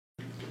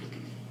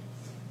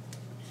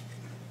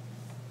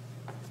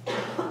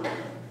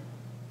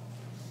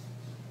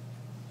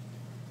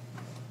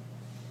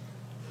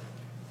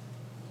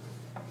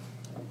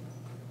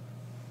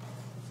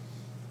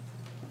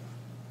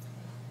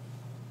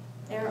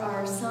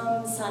are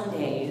some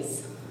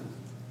Sundays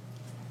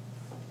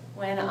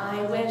when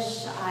I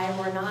wish I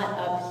were not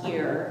up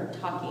here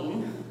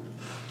talking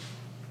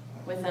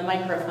with a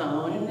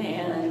microphone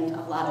and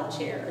a lot of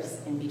chairs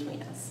in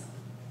between us.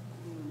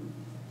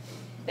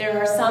 There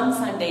are some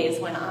Sundays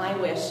when I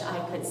wish I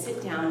could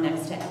sit down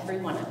next to every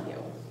one of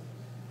you,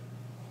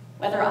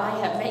 whether I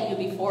have met you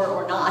before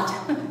or not,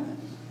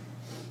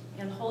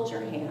 and hold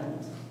your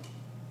hand,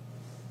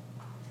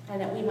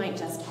 and that we might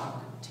just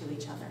talk to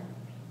each other.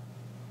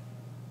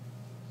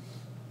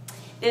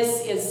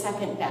 This is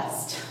second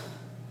best,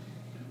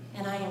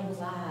 and I am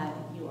glad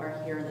you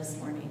are here this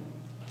morning.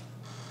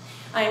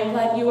 I am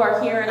glad you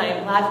are here, and I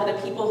am glad for the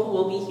people who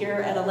will be here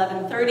at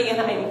 11:30,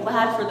 and I am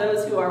glad for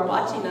those who are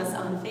watching us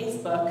on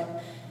Facebook.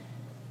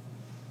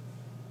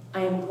 I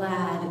am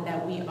glad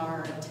that we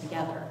are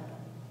together.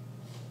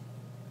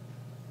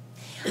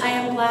 I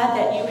am glad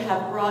that you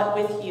have brought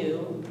with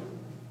you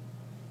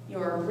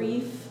your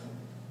grief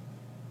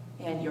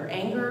and your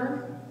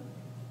anger,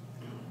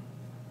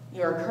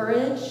 your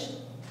courage,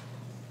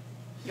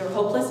 your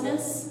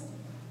hopelessness,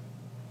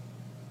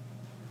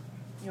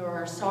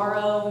 your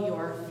sorrow,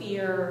 your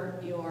fear,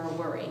 your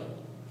worry.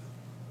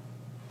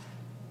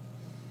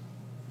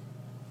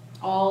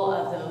 All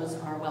of those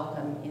are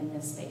welcome in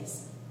this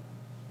space.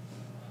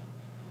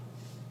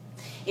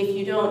 If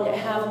you don't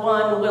have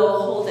one, we'll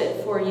hold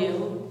it for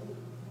you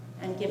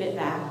and give it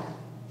back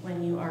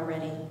when you are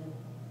ready.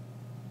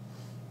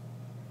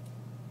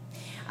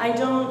 I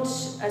don't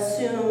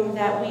assume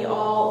that we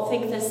all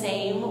think the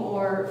same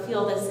or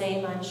feel the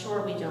same. I'm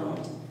sure we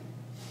don't.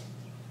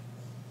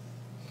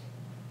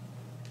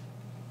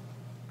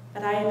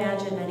 But I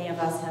imagine many of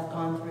us have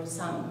gone through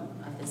some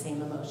of the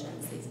same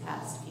emotions these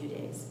past few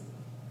days.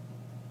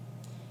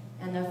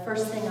 And the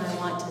first thing I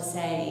want to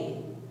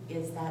say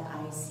is that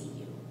I see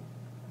you.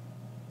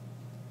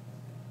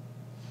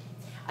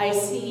 I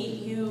see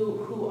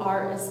you who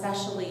are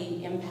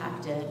especially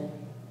impacted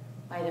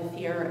by the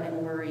fear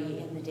and worry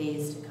in the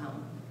days to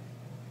come.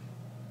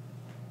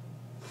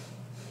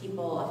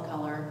 People of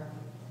color,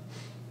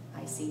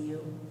 I see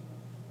you.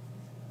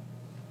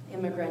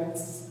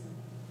 Immigrants,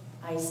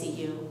 I see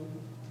you.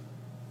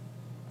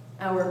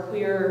 Our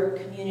queer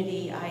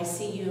community, I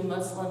see you.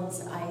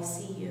 Muslims, I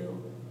see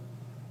you.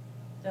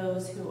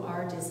 Those who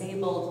are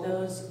disabled,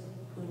 those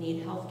who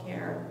need health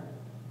care,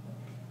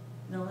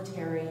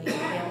 military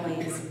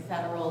families,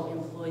 federal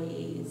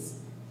employees,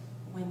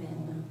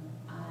 women,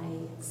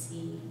 I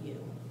see you.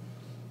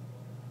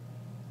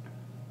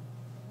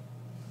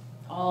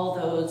 All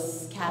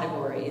those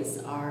categories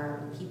are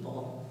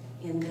people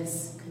in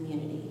this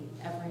community,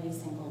 every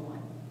single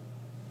one.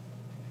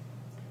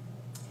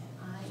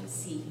 And I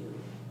see you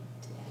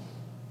today.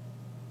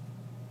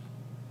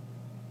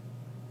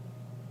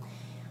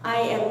 I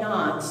am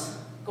not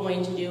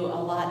going to do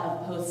a lot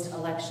of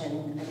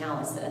post-election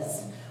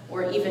analysis,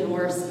 or even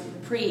worse,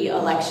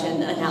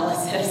 pre-election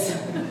analysis.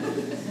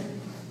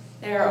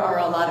 There are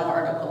a lot of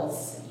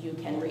articles you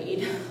can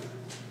read,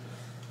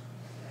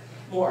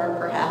 more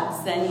perhaps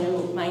than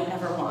you might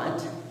ever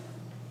want.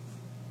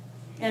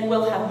 And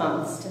we'll have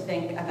months to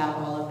think about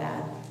all of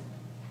that.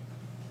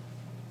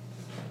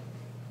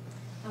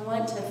 I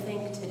want to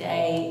think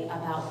today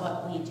about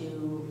what we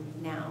do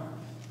now,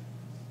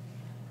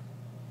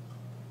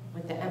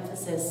 with the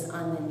emphasis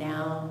on the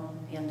now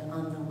and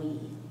on the we.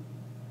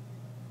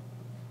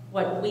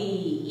 What we,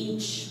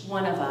 each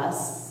one of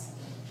us,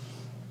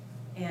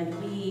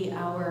 and we,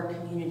 our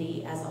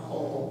community as a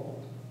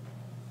whole,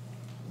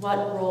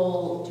 what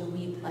role do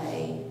we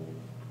play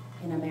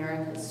in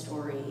America's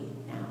story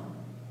now?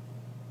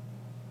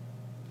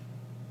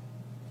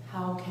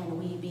 How can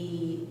we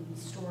be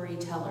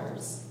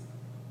storytellers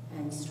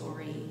and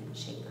story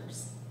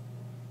shapers?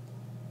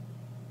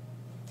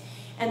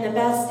 And the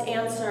best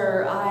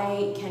answer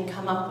I can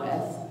come up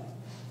with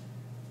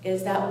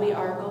is that we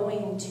are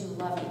going to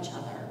love each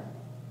other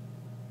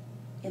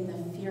in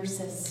the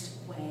fiercest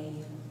way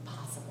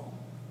possible.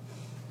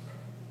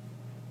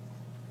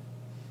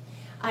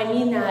 I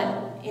mean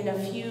that in a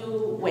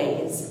few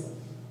ways.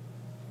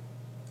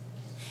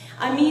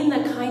 I mean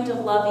the kind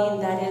of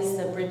loving that is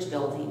the bridge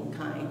building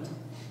kind.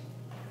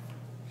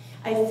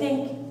 I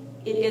think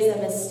it is a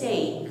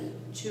mistake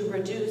to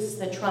reduce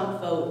the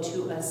Trump vote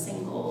to a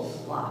single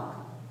block.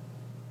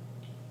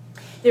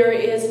 There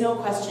is no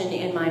question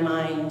in my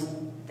mind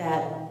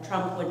that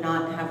Trump would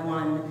not have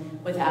won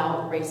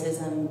without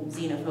racism,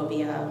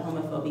 xenophobia,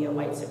 homophobia,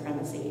 white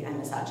supremacy, and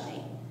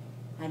misogyny.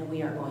 And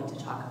we are going to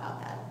talk about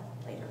that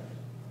later.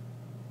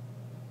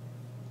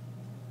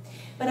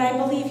 But I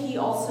believe he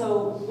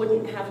also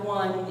wouldn't have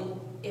won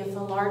if a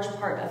large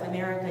part of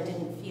America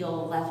didn't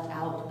feel left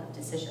out of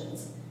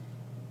decisions,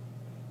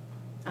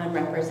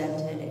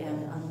 unrepresented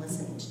and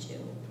unlistened to.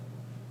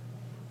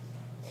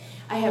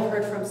 I have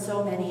heard from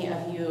so many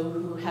of you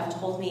who have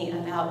told me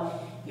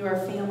about your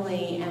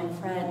family and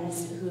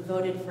friends who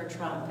voted for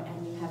Trump,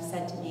 and you have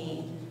said to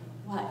me,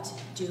 what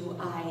do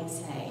I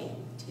say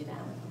to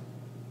them?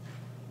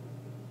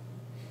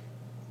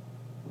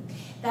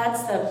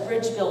 That's the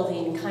bridge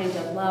building kind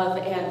of love,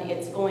 and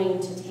it's going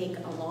to take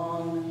a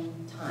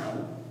long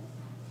time.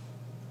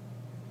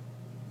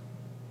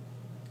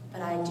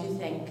 But I do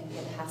think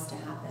it has to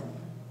happen.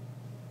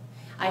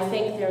 I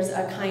think there's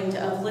a kind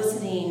of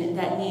listening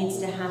that needs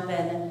to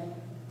happen.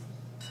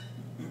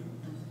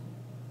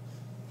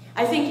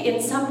 I think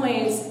in some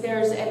ways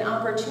there's an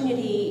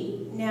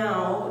opportunity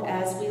now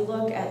as we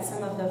look at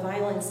some of the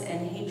violence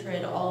and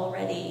hatred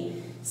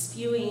already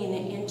spewing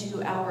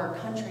into our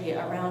country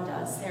around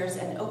us. There's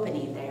an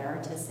opening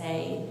there to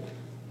say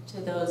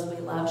to those we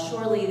love,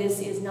 surely this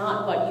is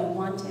not what you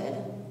wanted.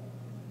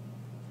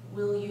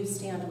 Will you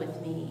stand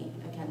with me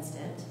against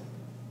it?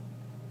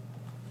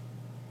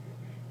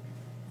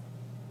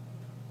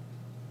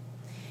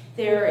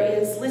 There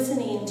is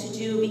listening to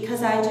do,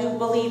 because I do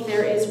believe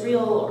there is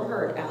real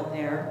hurt out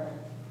there.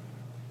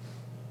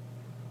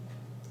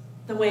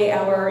 The way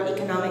our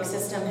economic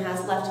system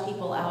has left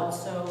people out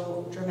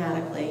so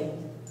dramatically.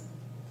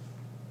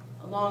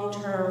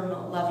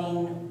 Long-term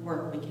loving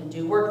work we can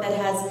do, work that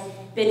has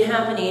been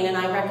happening, and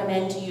I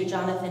recommend to you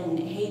Jonathan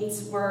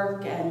Haidt's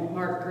work and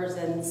Mark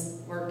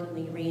Gersen's work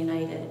in the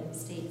Reunited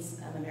States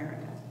of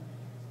America.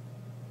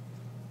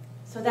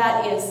 So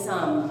that is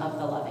some of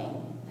the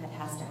loving that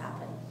has to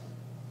happen,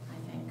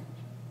 I think.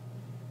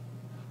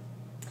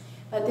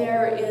 But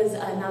there is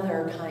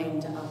another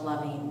kind of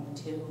loving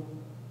too.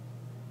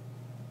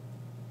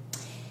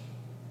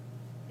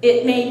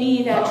 It may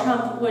be that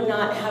Trump would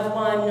not have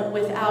won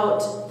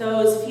without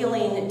those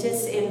feeling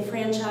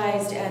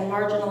disenfranchised and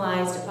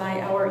marginalized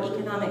by our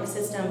economic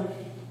system,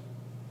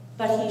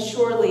 but he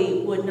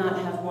surely would not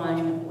have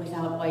won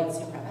without white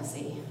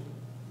supremacy.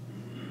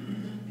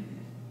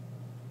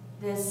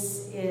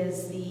 This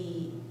is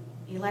the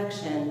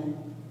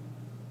election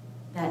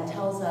that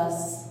tells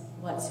us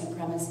what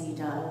supremacy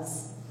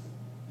does.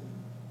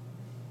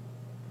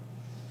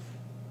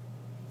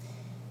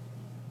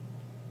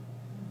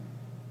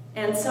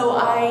 And so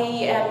I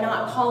am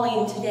not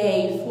calling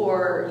today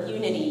for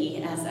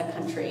unity as a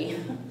country.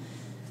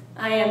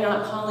 I am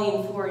not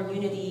calling for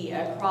unity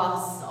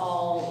across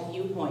all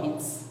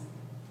viewpoints.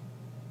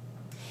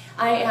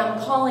 I am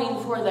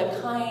calling for the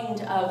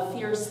kind of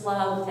fierce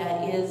love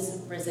that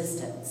is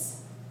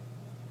resistance.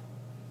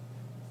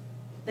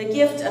 The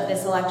gift of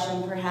this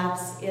election,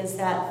 perhaps, is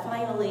that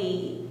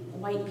finally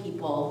white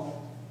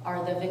people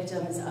are the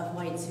victims of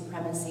white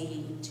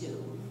supremacy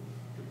too.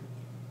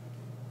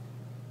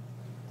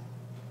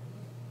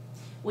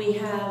 We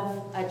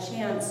have a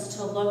chance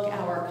to look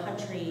our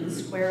country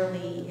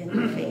squarely in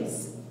the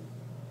face,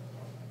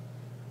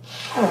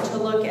 to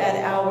look at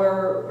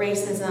our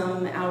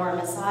racism, our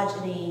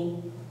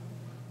misogyny,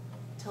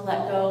 to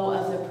let go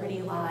of the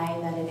pretty lie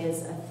that it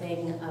is a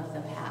thing of the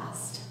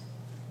past,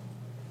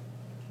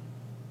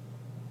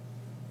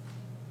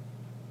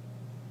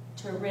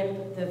 to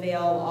rip the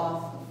veil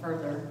off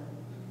further,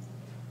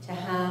 to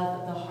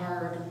have the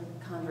hard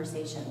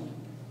conversation,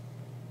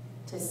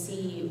 to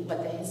see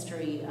what the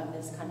history of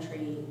this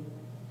country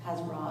has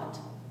wrought.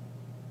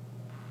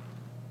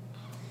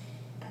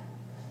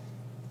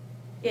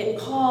 It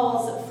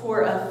calls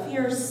for a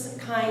fierce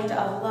kind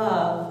of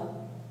love,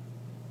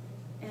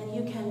 and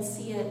you can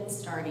see it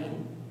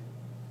starting.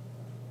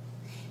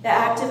 The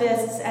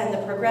activists and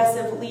the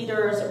progressive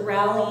leaders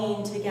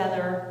rallying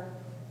together,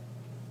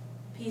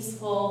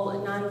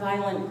 peaceful,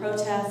 nonviolent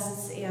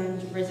protests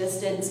and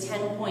resistance,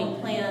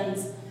 10-point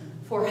plans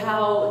for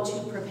how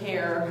to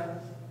prepare.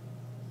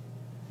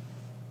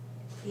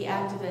 The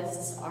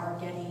activists are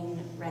getting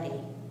ready.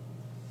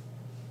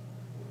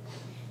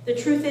 The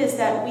truth is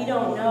that we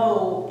don't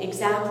know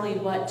exactly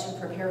what to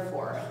prepare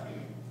for.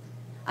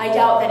 I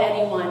doubt that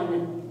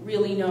anyone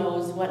really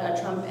knows what a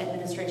Trump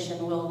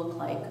administration will look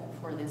like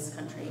for this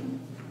country.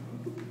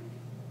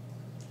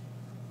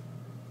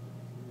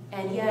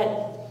 And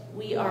yet,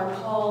 we are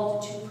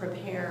called to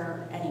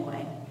prepare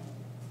anyway.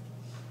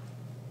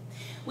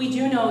 We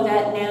do know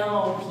that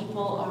now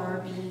people are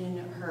being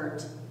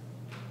hurt.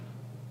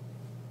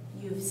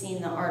 You've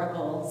seen the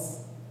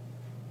articles.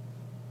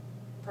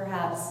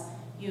 Perhaps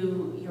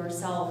you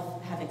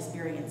yourself have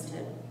experienced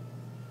it.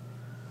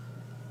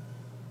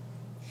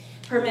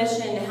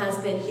 Permission has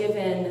been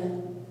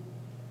given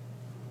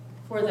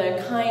for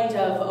the kind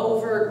of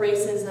overt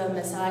racism,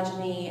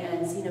 misogyny,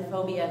 and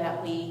xenophobia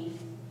that we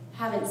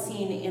haven't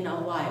seen in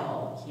a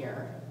while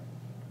here.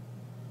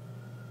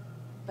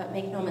 But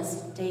make no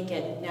mistake,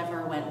 it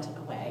never went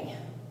away.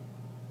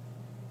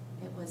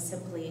 It was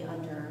simply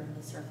under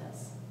the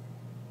surface.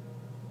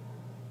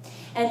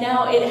 And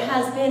now it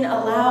has been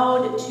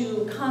allowed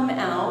to come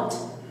out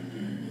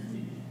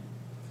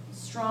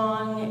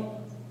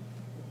strong,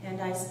 and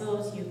I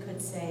suppose you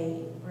could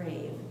say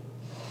brave.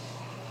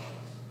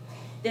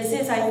 This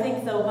is, I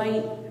think, the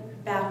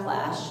white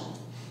backlash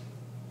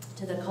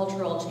to the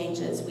cultural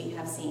changes we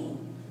have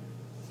seen.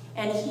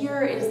 And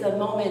here is the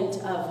moment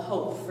of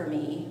hope for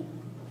me.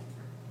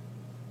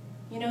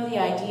 You know the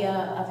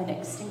idea of an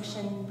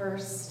extinction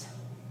burst?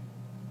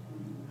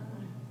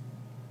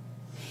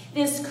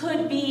 This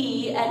could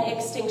be an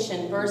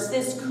extinction burst.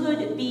 This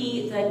could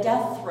be the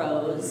death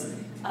throes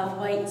of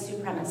white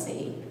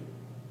supremacy,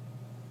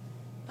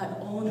 but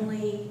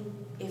only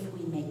if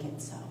we make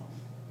it so.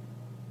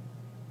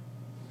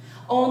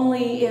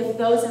 Only if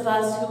those of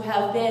us who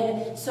have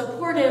been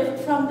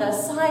supportive from the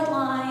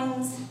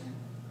sidelines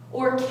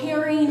or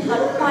caring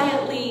but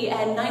quietly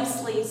and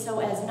nicely so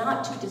as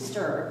not to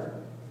disturb,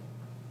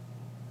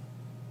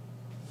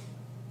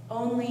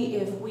 only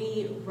if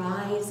we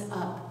rise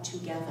up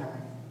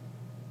together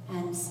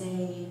and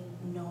say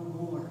no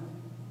more.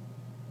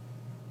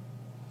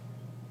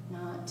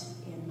 Not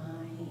in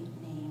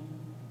my name.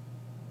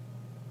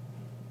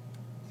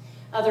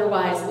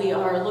 Otherwise, we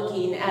are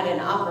looking at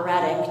an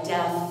operatic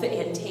death.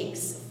 It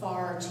takes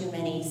far too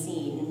many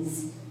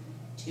scenes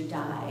to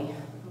die.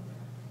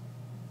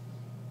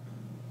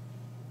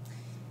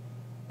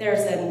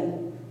 There's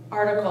an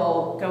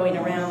article going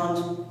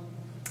around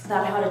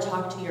about how to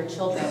talk to your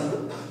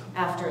children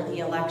after the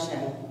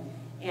election.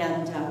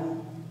 And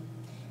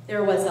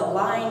there was a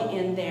line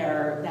in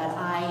there that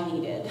I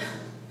needed.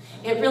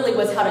 It really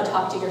was how to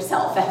talk to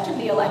yourself after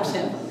the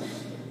election.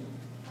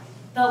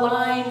 The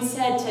line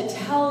said to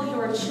tell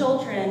your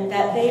children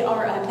that they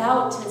are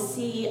about to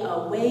see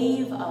a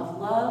wave of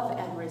love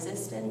and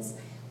resistance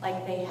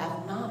like they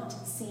have not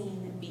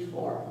seen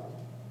before.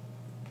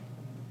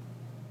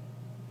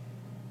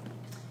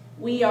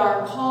 We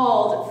are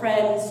called,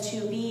 friends,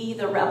 to be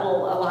the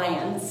Rebel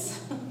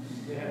Alliance,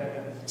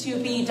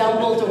 to be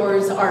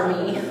Dumbledore's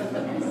army.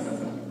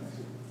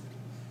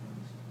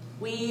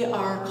 We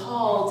are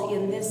called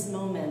in this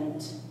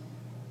moment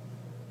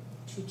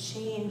to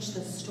change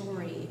the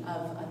story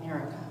of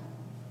America.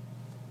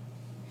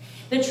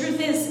 The truth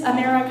is,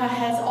 America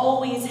has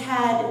always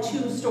had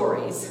two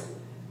stories.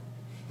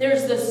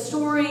 There's the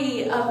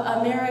story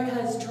of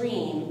America's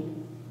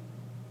dream,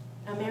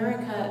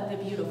 America the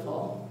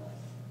Beautiful.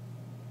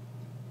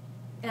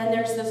 And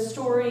there's the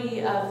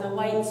story of the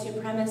white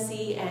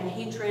supremacy and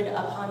hatred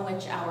upon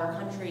which our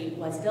country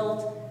was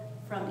built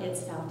from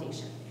its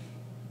foundation.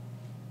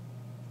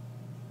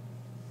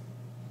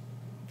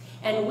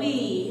 And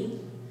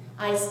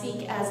I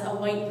speak as a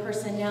white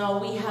person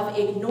now, we have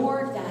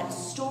ignored that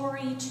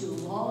story too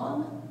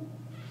long.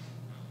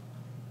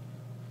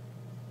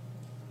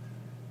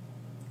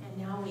 And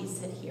now we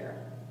sit here.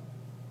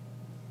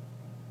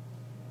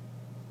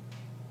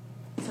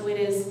 So it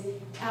is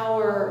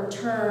our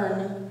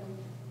turn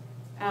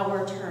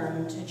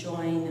to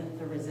join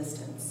the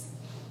resistance.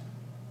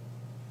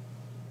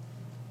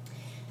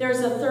 There's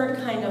a third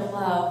kind of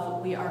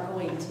love we are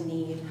going to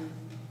need.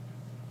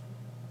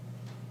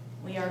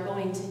 We are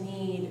going to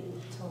need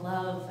to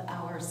love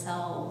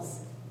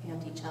ourselves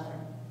and each other.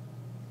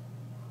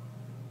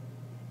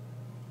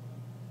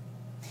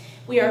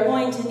 We are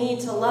going to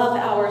need to love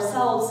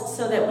ourselves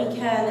so that we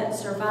can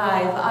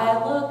survive.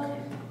 I look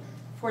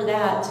for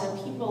that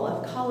to people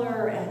of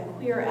color and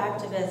queer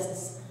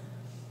activists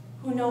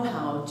who know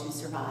how to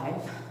survive,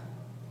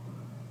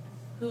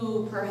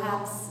 who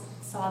perhaps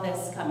saw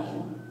this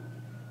coming,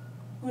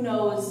 who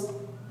knows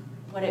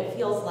what it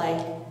feels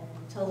like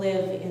to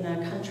live in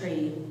a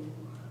country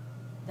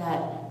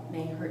that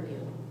may hurt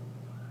you.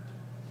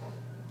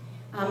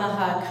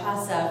 Amaha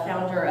Casa,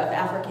 founder of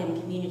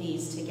African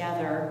Communities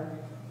Together,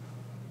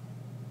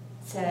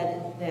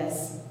 said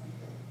this: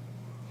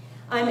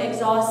 "I'm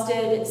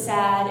exhausted,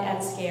 sad,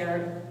 and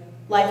scared.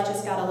 Life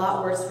just got a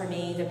lot worse for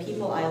me, the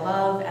people I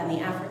love, and the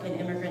African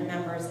immigrant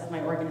members of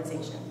my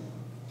organization.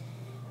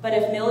 But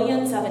if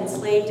millions of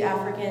enslaved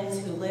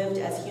Africans who lived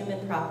as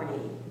human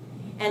property,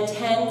 and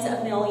tens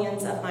of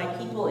millions of my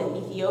people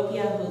in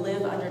Ethiopia who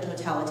live under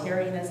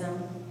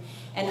totalitarianism,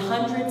 and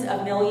hundreds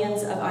of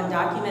millions of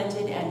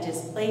undocumented and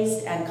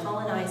displaced and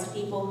colonized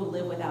people who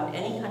live without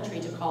any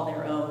country to call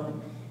their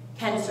own,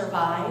 can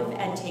survive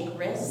and take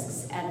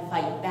risks and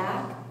fight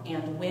back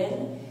and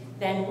win,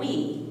 then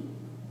we,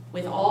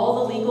 with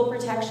all the legal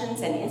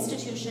protections and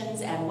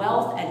institutions and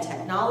wealth and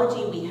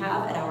technology we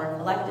have at our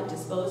collective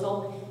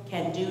disposal,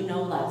 can do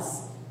no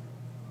less.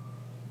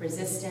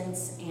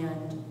 Resistance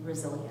and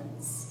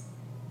resilience."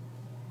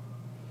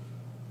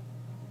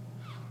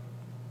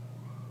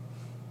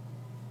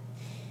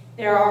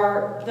 There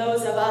are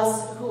those of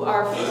us who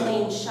are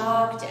feeling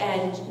shocked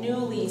and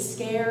newly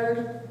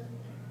scared.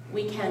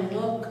 We can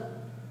look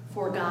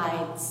for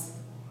guides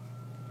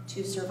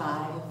to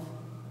survive,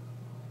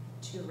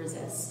 to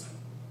resist.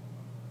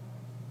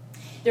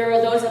 There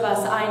are those of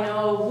us I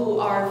know who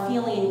are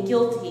feeling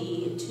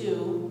guilty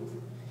too,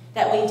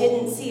 that we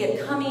didn't see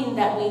it coming,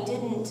 that we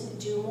didn't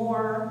do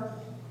more.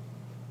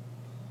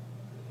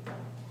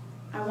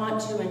 I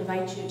want to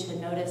invite you to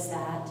notice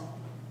that,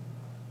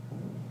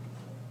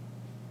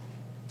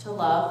 to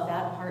love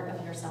that part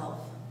of yourself,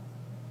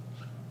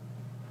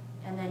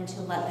 and then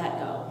to let that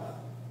go.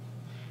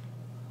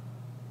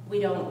 We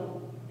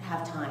don't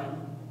have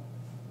time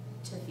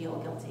to feel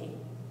guilty.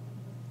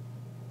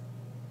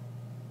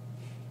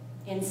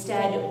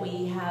 Instead,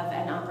 we have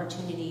an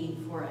opportunity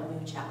for a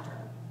new chapter.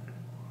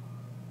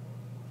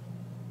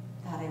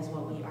 That is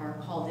what we are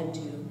called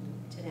into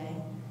today.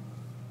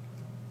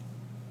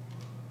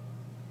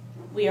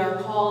 We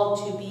are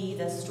called to be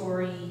the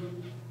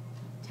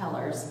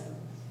storytellers.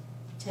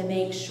 to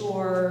make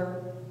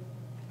sure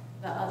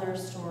the other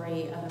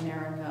story of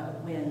America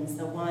wins,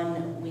 the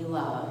one we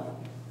love,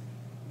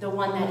 the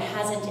one that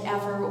hasn't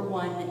ever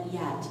won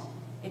yet,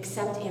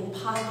 except in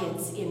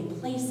pockets, in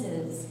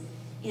places,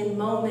 in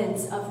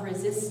moments of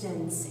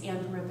resistance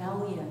and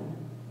rebellion,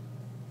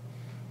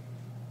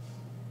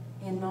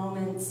 in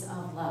moments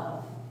of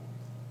love.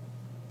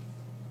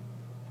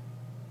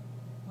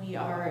 We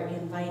are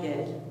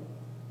invited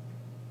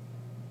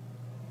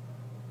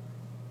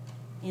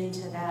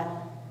into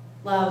that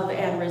love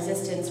and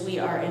resistance. We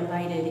are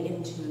invited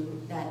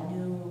into that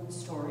new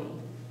story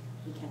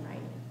we can write.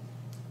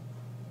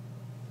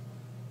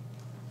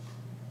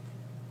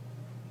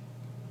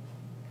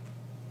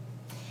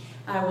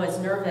 I was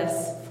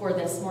nervous for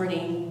this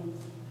morning,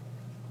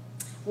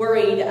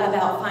 worried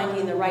about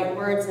finding the right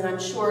words, and I'm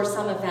sure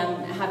some of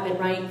them have been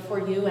right for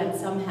you and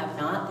some have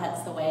not.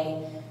 That's the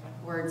way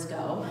words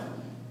go.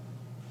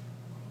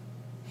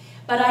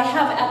 But I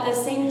have at the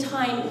same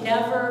time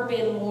never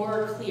been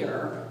more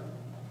clear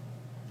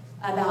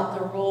about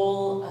the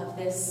role of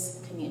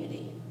this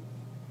community,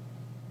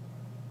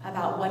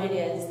 about what it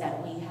is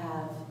that we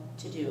have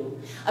to do,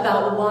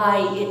 about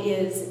why it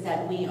is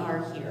that we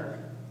are here.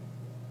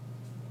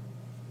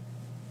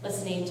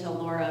 Listening to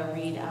Laura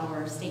read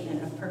our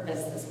statement of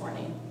purpose this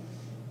morning,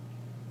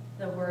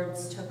 the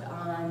words took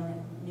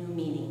on new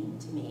meaning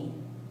to me.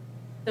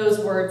 Those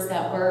words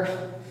that were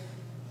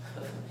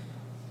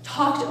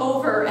talked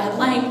over at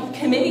length,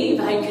 committee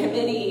by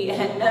committee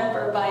and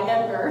member by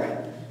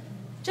member,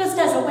 just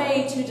as a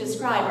way to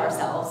describe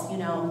ourselves, you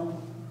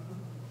know.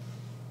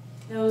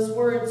 Those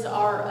words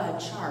are a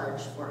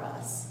charge for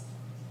us.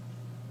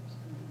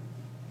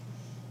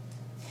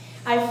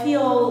 I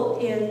feel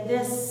in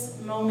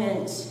this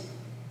moment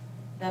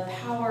the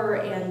power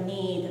and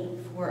need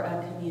for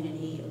a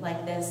community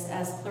like this.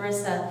 As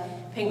Clarissa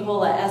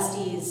Pinkola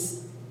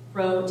Estes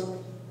wrote,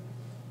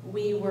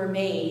 we were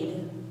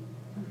made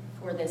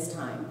for this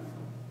time.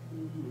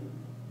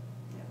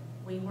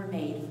 We were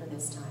made for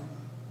this time.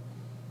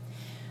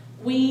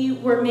 We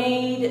were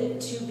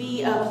made to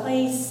be a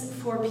place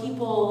for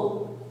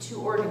people to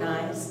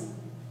organize,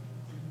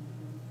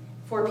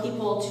 for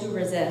people to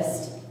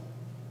resist.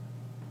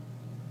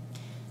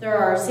 There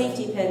are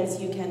safety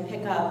pins you can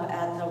pick up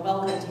at the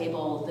welcome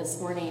table this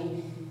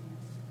morning,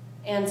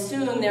 and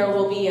soon there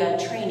will be a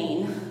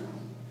training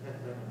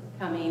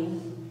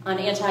coming on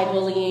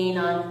anti-bullying,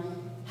 on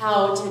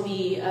how to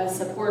be a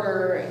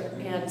supporter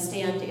and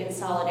stand in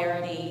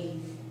solidarity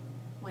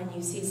when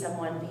you see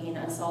someone being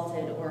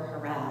assaulted or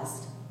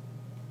harassed.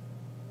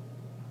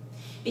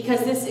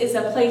 Because this is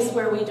a place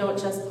where we don't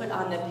just put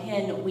on the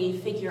pin, we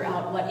figure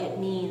out what it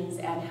means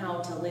and how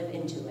to live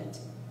into it.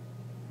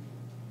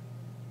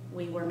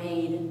 We were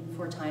made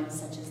for times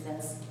such as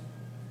this.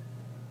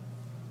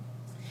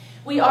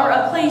 We are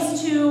a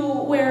place, too,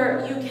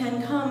 where you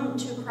can come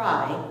to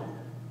cry.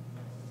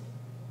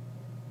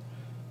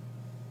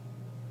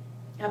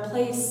 A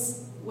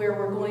place where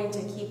we're going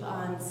to keep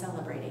on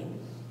celebrating.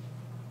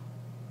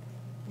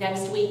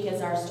 Next week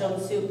is our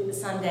Stone Soup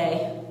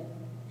Sunday.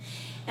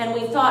 And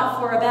we thought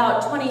for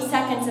about 20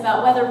 seconds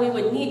about whether we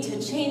would need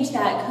to change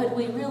that. Could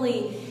we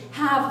really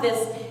have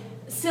this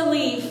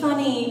silly,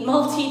 funny,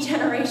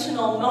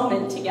 multi-generational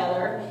moment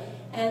together?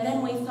 And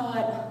then we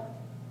thought,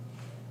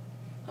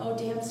 oh,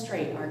 damn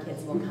straight, our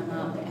kids will come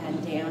up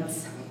and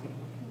dance.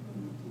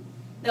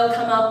 They'll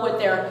come up with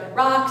their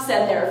rocks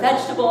and their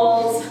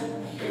vegetables,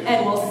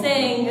 and we'll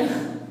sing,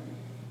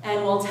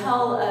 and we'll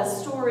tell a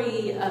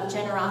story of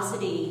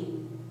generosity,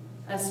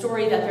 a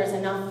story that there's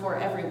enough for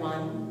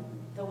everyone,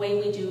 the way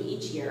we do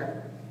each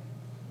year,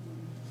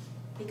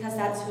 because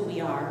that's who we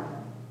are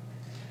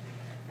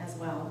as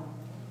well.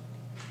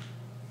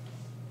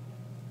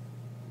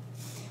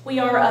 We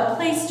are a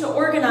place to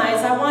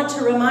organize. I want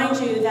to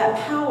remind you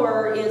that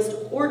power is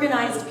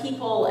organized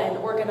people and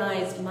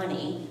organized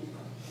money,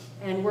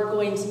 and we're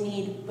going to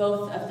need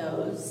both of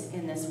those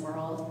in this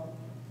world.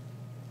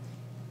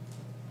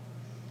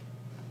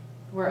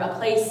 We're a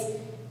place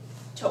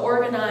to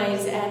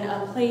organize and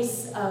a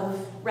place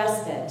of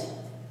respite,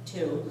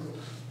 too.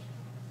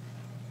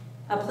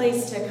 A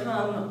place to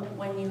come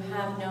when you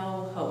have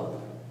no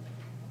hope,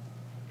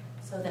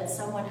 so that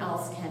someone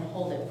else can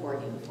hold it for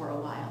you for a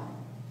while,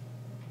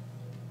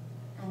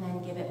 and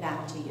then give it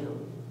back to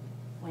you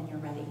when you're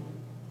ready.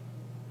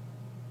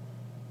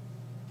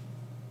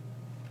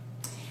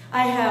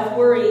 I have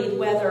worried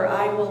whether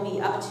I will be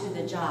up to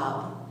the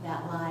job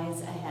that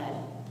lies ahead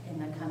in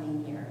the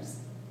coming years.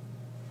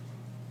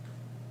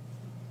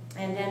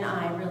 And then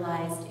I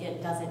realized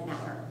it doesn't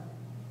matter.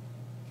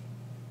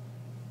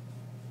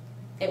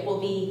 It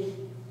will be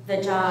the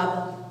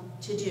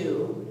job to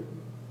do,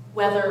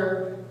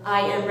 whether I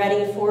am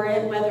ready for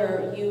it,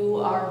 whether you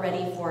are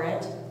ready for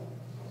it.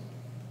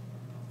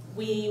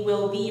 We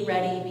will be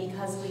ready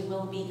because we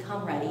will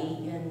become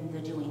ready in the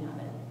doing of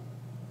it.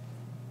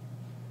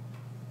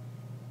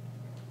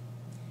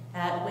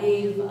 That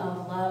wave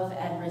of love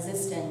and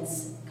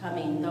resistance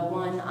coming, the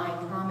one I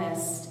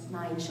promised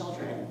my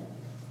children.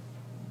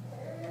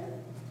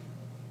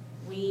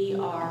 We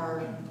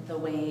are the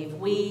wave.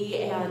 We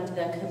and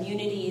the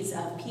communities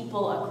of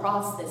people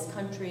across this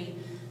country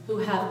who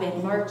have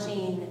been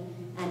marching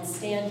and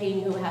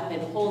standing, who have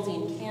been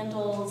holding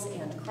candles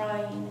and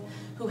crying,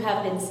 who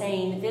have been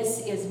saying,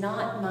 "This is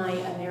not my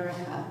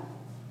America."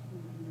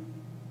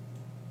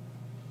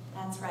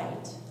 That's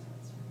right.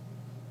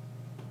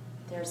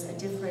 There's a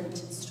different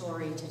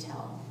story to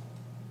tell.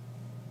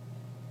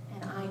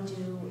 And I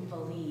do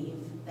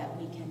believe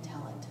that we can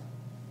tell it.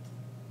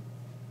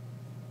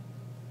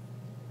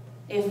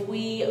 If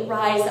we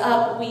rise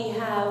up, we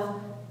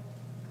have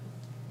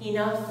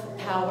enough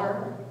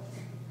power.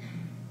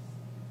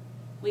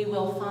 We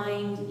will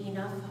find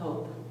enough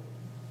hope.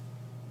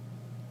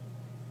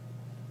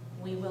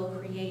 We will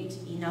create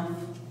enough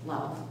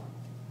love.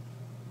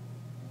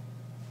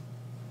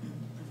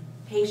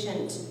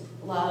 Patient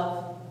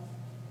love,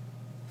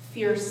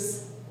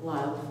 fierce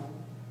love,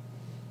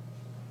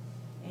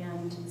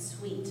 and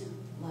sweet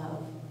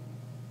love.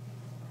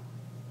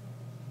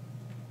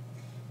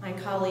 My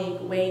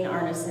colleague Wayne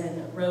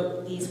Arneson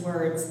wrote these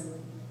words.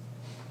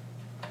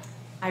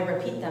 I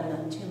repeat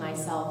them to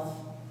myself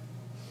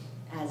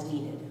as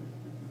needed.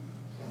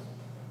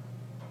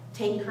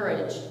 Take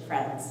courage,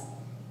 friends.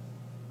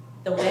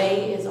 The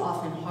way is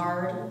often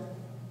hard,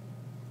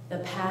 the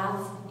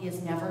path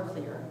is never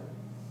clear,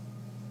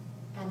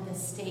 and the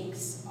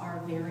stakes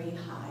are very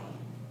high.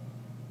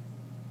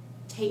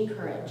 Take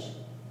courage,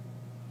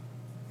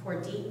 for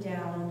deep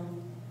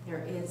down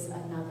there is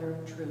another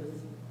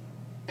truth.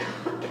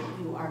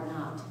 You are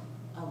not